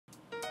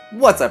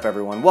What's up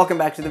everyone? Welcome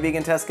back to the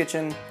Vegan Test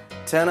Kitchen.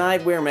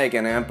 Tonight we're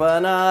making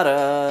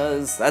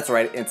empanadas. That's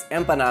right, it's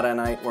empanada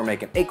night. We're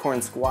making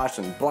acorn squash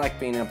and black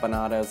bean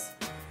empanadas.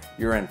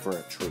 You're in for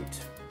a treat.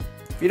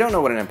 If you don't know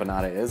what an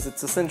empanada is,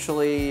 it's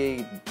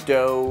essentially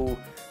dough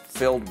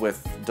filled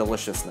with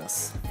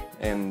deliciousness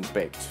and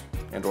baked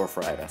and or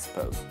fried, I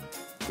suppose.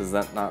 Does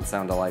that not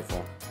sound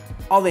delightful?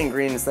 All the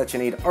ingredients that you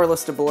need are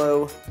listed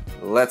below.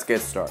 Let's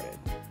get started.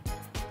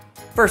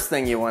 First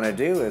thing you want to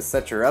do is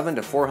set your oven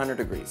to 400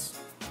 degrees.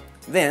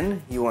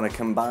 Then you want to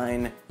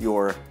combine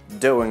your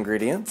dough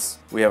ingredients.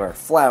 We have our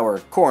flour,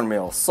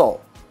 cornmeal,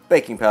 salt,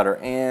 baking powder,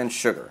 and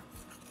sugar.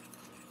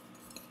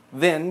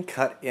 Then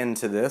cut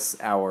into this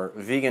our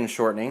vegan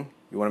shortening.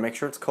 You want to make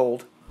sure it's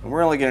cold. And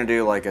we're only going to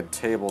do like a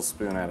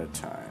tablespoon at a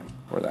time,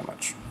 or that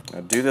much.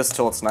 Now do this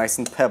till it's nice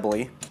and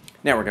pebbly.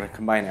 Now we're going to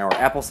combine our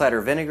apple cider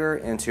vinegar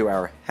into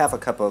our half a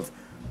cup of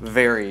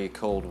very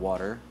cold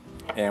water.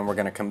 And we're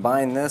going to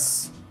combine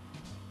this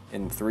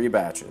in 3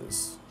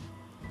 batches.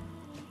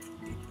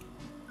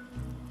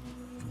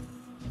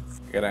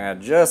 Gonna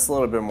add just a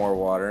little bit more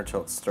water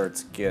until it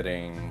starts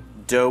getting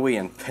doughy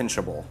and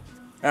pinchable.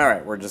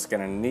 Alright, we're just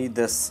gonna knead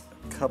this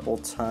a couple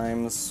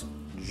times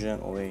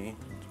gently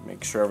to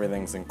make sure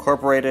everything's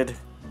incorporated.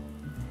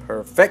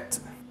 Perfect.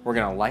 We're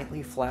gonna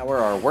lightly flour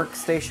our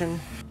workstation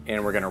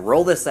and we're gonna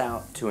roll this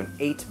out to an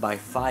 8 by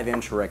 5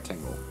 inch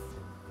rectangle.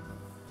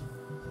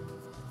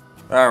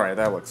 Alright,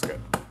 that looks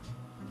good.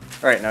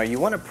 Alright, now you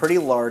want a pretty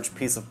large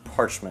piece of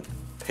parchment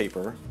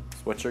paper. So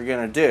what you're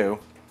gonna do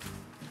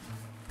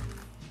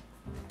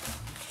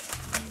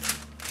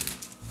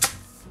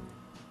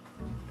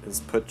is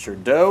put your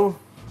dough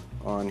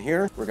on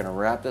here. We're gonna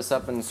wrap this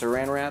up in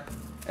saran wrap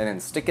and then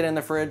stick it in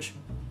the fridge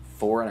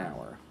for an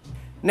hour.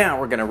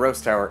 Now we're gonna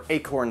roast our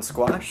acorn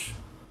squash.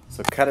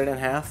 So cut it in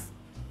half.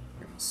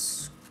 We're gonna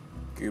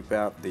scoop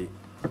out the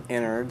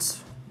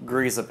innards,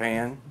 grease a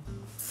pan,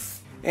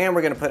 and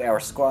we're gonna put our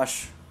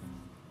squash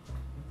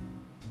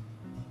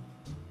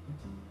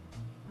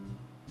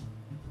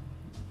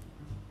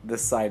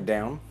this side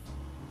down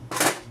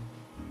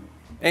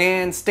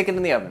and stick it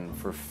in the oven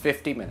for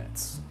 50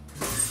 minutes.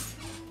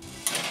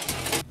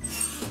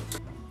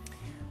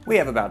 We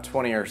have about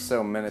 20 or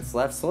so minutes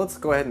left, so let's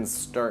go ahead and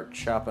start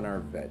chopping our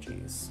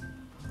veggies.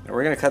 Now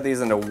we're gonna cut these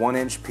into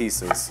 1-inch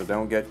pieces, so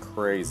don't get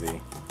crazy.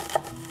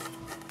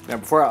 Now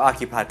before I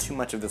occupy too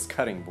much of this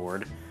cutting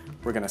board,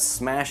 we're gonna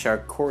smash our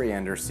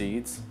coriander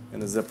seeds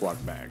in a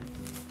Ziploc bag.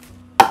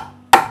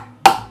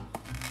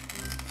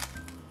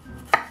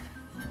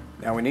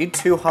 Now we need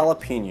 2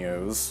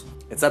 jalapenos.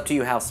 It's up to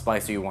you how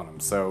spicy you want them,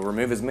 so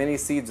remove as many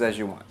seeds as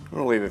you want. I'm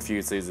gonna leave a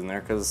few seeds in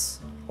there because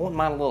I want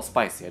mine a little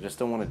spicy, I just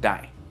don't want to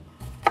die.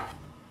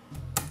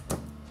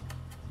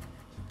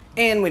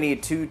 And we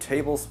need 2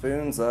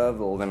 tablespoons of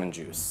lemon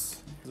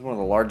juice. This is one of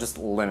the largest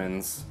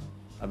lemons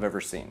I've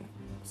ever seen.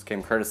 This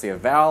came courtesy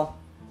of Val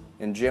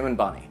and Jim and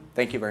Bonnie.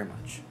 Thank you very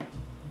much.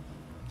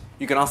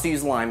 You can also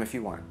use lime if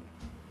you want.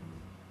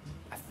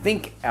 I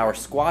think our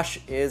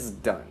squash is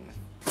done.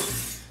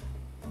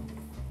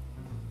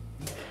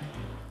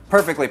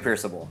 Perfectly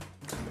pierceable.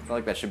 I feel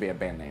like that should be a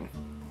band name.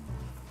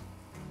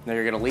 Now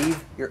you're gonna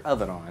leave your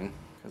oven on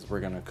because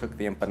we're gonna cook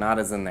the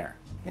empanadas in there.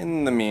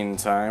 In the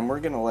meantime, we're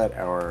gonna let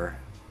our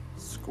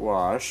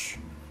squash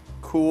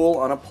cool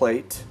on a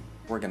plate.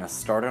 We're gonna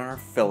start on our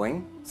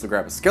filling. So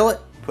grab a skillet,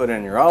 put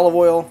in your olive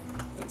oil,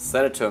 and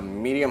set it to a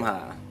medium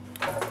high.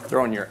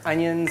 Throw in your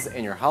onions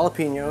and your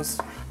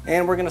jalapenos,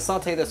 and we're gonna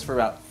saute this for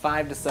about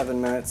 5 to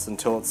 7 minutes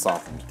until it's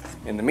softened.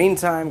 In the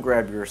meantime,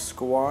 grab your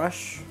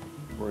squash.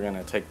 We're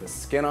gonna take the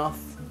skin off,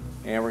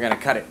 and we're gonna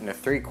cut it into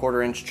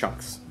 3/4 inch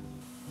chunks.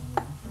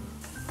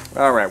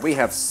 All right, we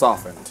have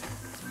softened.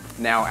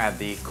 Now add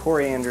the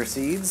coriander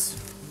seeds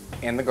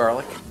and the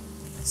garlic.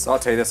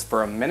 Saute this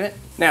for a minute.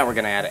 Now we're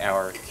gonna add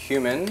our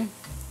cumin,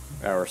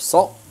 our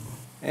salt,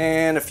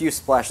 and a few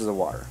splashes of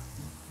water.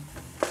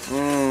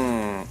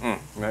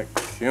 That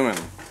cumin.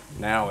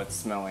 Now it's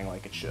smelling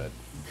like it should.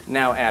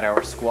 Now add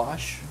our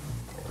squash.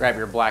 Grab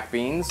your black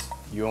beans.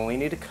 You only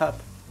need a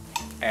cup.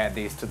 Add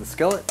these to the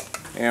skillet.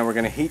 And we're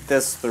gonna heat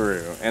this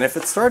through. And if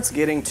it starts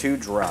getting too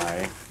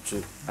dry,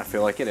 which I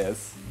feel like it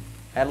is,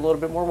 add a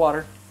little bit more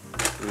water.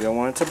 We don't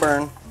want it to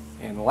burn.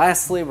 And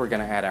lastly, we're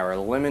gonna add our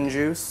lemon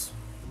juice,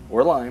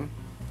 or lime,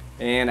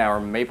 and our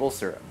maple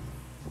syrup.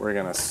 We're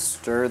gonna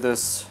stir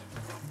this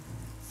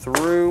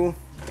through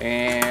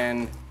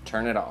and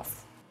turn it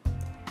off.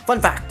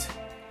 Fun fact,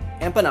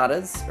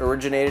 empanadas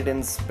originated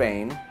in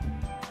Spain,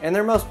 and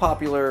they're most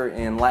popular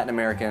in Latin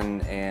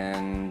American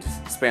and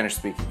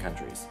Spanish-speaking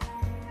countries.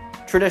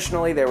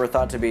 Traditionally, they were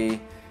thought to be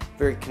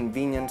very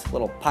convenient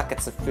little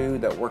pockets of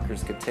food that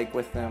workers could take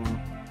with them.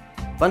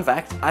 Fun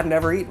fact, I've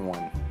never eaten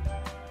one.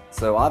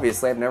 So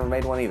obviously I've never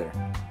made one either.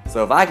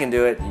 So if I can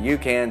do it, you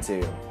can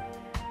too.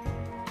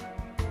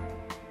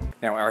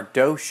 Now our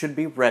dough should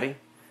be ready.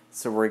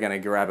 So we're gonna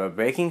grab a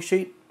baking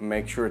sheet,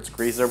 make sure it's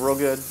greased up real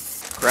good.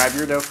 Grab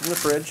your dough from the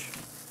fridge,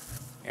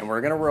 and we're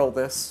gonna roll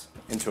this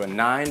into a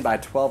 9 by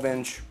 12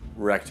 inch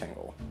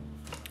rectangle.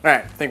 All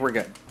right, I think we're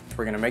good.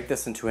 We're gonna make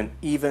this into an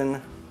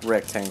even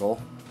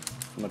rectangle.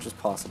 as much as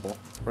possible.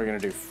 We're gonna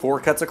do 4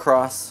 cuts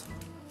across.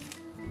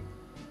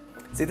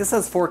 See, this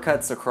says 4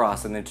 cuts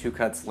across and then 2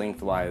 cuts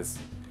lengthwise,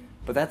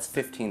 but that's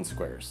 15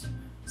 squares.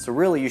 So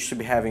really you should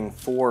be having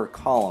 4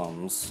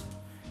 columns,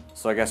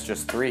 so I guess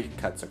just 3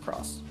 cuts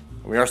across.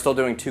 We are still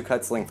doing 2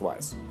 cuts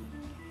lengthwise.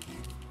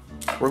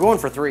 We're going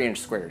for 3-inch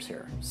squares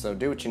here, so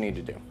do what you need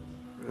to do.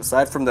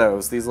 Aside from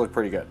those, these look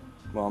pretty good.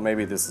 Well,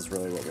 maybe this is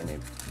really what we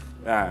need.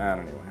 I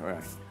don't know.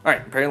 All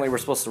right, apparently we're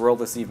supposed to roll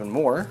this even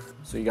more.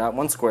 So you got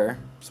 1 square.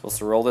 We're supposed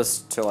to roll this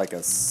to like a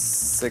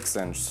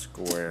 6-inch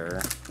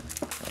square.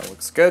 That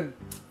looks good.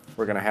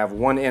 We're gonna have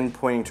 1 end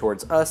pointing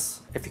towards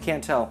us. If you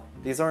can't tell,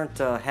 these aren't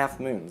half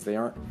moons. They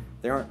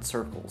aren't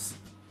circles.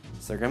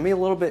 So they're gonna be a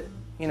little bit,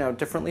 you know,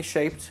 differently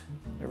shaped.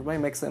 Everybody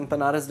makes the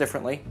empanadas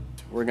differently.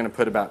 We're gonna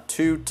put about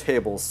 2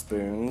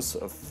 tablespoons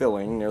of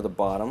filling near the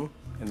bottom,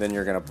 and then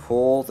you're gonna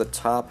pull the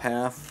top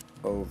half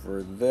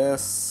over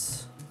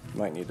this. You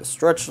might need to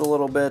stretch it a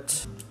little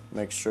bit.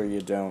 Make sure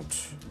you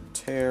don't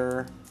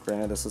tear.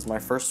 Granted, this is my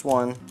first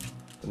one.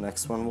 The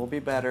next one will be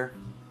better.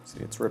 See,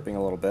 it's ripping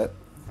a little bit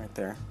right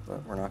there,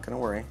 but we're not gonna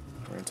worry.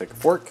 We're gonna take a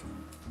fork,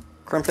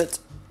 crimp it,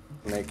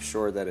 make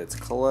sure that it's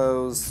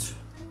closed,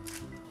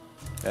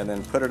 and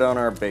then put it on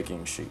our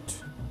baking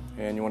sheet.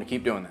 And you wanna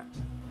keep doing that.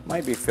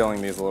 Might be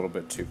filling these a little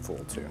bit too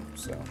full too,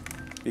 so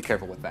be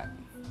careful with that.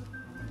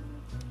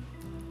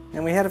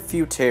 And we had a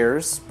few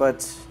tears,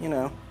 but you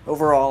know,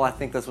 overall I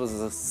think this was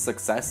a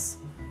success.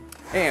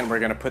 And we're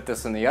gonna put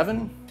this in the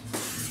oven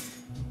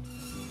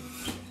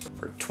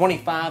for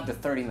 25 to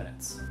 30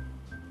 minutes.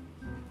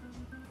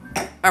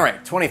 All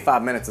right,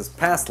 25 minutes has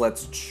passed,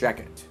 let's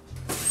check it.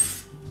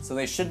 So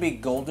they should be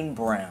golden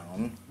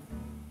brown.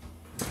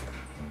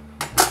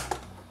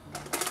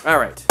 All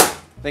right,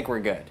 I think we're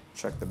good.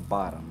 Check the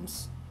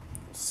bottoms.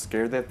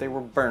 Scared that they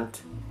were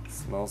burnt.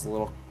 Smells a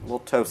little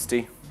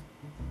toasty.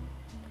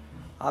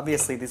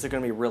 Obviously, these are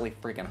gonna be really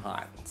freaking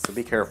hot, so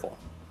be careful.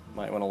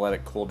 Might wanna let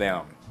it cool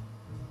down,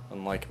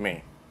 unlike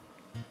me.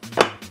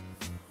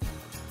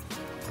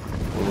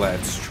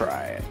 Let's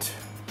try it.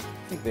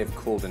 I think they've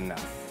cooled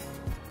enough.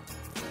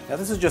 Now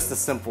this is just a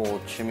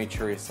simple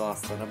chimichurri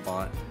sauce that I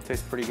bought. It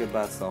tastes pretty good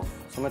by itself.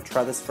 So I'm gonna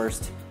try this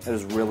first. It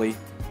is really,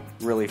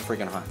 really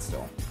freaking hot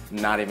still.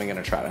 Not even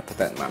gonna try to put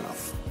that in my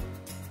mouth.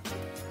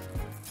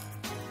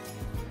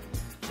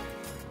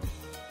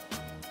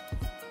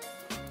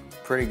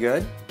 Pretty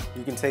good.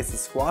 You can taste the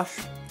squash.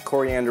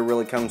 Coriander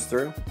really comes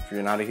through. If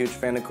you're not a huge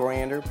fan of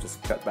coriander,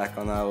 just cut back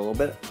on that a little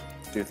bit.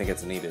 I do think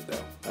it's needed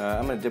though.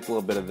 I'm gonna dip a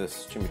little bit of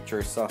this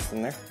chimichurri sauce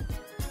in there.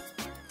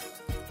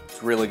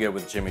 It's really good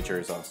with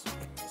chimichurri sauce.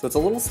 So it's a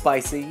little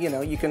spicy, you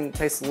know, you can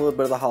taste a little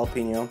bit of the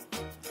jalapeno.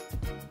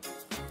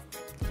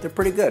 They're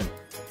pretty good.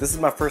 This is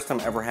my first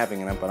time ever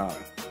having an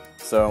empanada,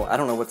 so I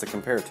don't know what to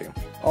compare it to.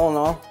 All in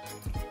all,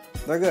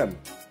 they're good.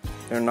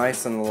 They're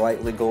nice and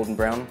lightly golden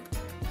brown,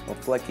 a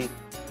little flecky.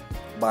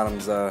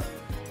 Bottom's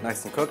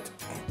nice and cooked.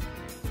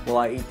 Will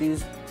I eat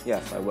these?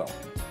 Yes, I will.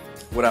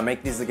 Would I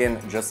make these again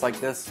just like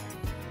this?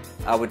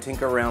 I would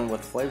tinker around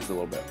with flavors a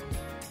little bit.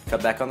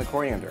 Cut back on the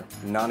coriander.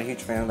 Not a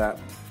huge fan of that.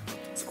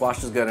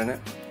 Squash is good in it.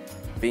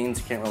 Beans,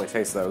 you can't really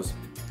taste those.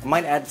 I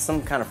might add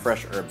some kind of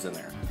fresh herbs in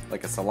there,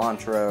 like a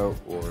cilantro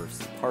or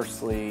some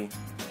parsley.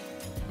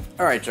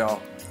 All right, y'all.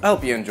 I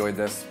hope you enjoyed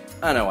this.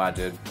 I know I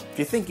did. If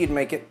you think you'd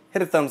make it,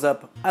 hit a thumbs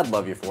up. I'd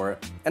love you for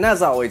it. And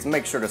as always,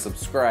 make sure to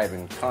subscribe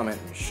and comment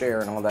and share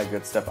and all that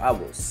good stuff. I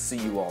will see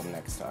you all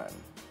next time.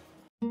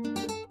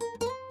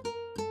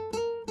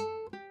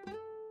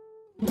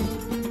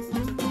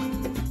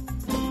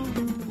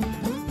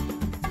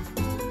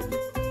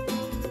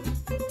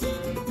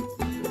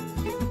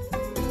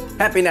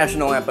 Happy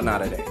National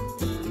Empanada Day.